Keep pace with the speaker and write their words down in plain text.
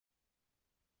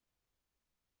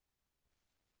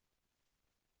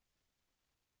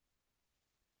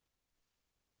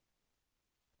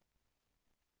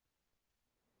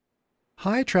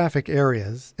High traffic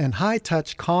areas and high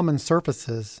touch common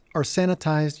surfaces are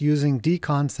sanitized using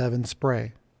Decon7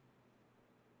 spray.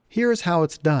 Here's how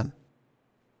it's done.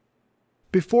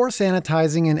 Before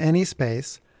sanitizing in any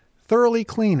space, thoroughly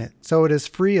clean it so it is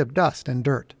free of dust and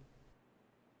dirt.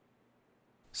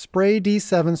 Spray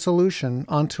D7 solution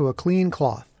onto a clean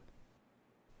cloth.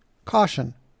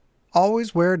 Caution: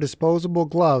 always wear disposable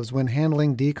gloves when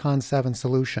handling Decon7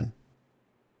 solution.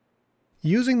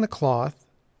 Using the cloth,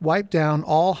 wipe down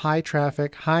all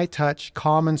high-traffic, high-touch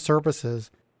common surfaces,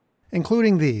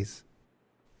 including these: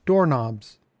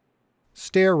 doorknobs,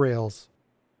 stair rails,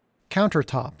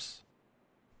 countertops,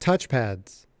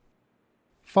 touchpads,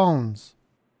 phones,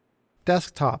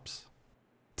 desktops,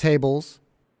 tables,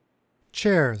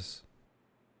 chairs.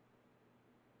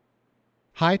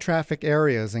 High-traffic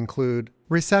areas include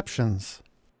receptions,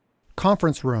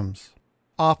 conference rooms,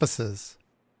 offices,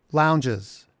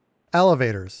 lounges,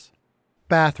 elevators,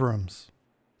 bathrooms,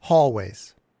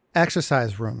 hallways,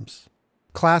 exercise rooms,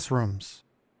 classrooms,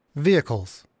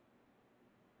 vehicles.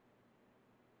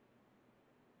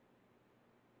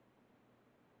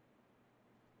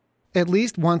 At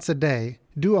least once a day,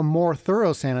 do a more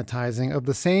thorough sanitizing of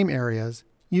the same areas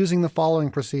using the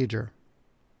following procedure.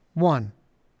 1.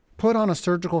 Put on a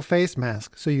surgical face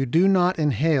mask so you do not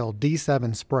inhale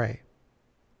D7 spray.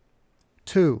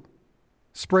 2.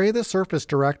 Spray the surface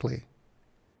directly.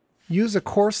 Use a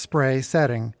coarse spray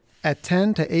setting at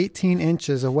 10 to 18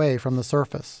 inches away from the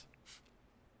surface.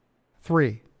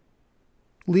 3.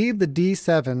 Leave the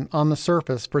D7 on the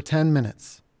surface for 10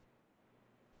 minutes.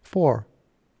 4.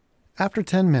 After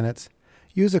 10 minutes,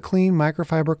 use a clean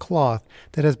microfiber cloth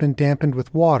that has been dampened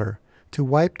with water to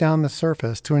wipe down the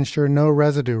surface to ensure no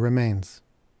residue remains.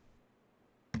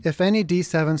 If any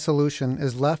D7 solution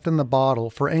is left in the bottle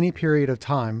for any period of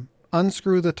time,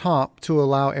 unscrew the top to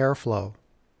allow airflow.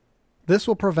 This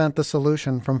will prevent the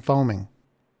solution from foaming.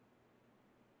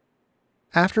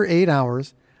 After 8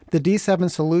 hours, the D7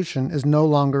 solution is no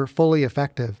longer fully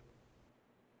effective.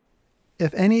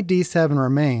 If any D7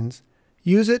 remains,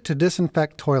 use it to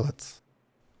disinfect toilets.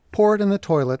 Pour it in the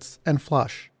toilets and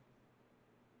flush.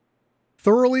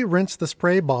 Thoroughly rinse the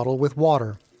spray bottle with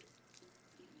water.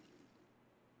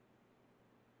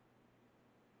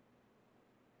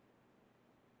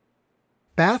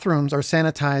 Bathrooms are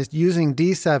sanitized using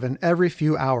D7 every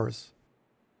few hours.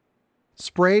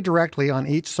 Spray directly on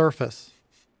each surface.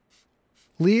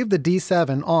 Leave the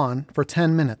D7 on for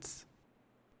 10 minutes.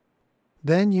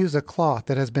 Then use a cloth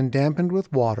that has been dampened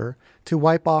with water to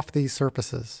wipe off these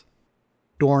surfaces: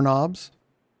 doorknobs,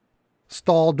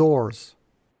 stall doors,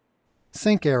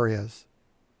 sink areas,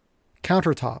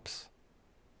 countertops.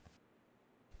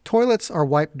 Toilets are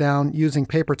wiped down using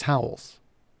paper towels.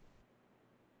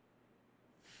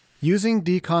 Using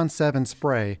Decon7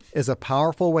 spray is a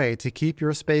powerful way to keep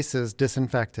your spaces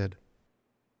disinfected.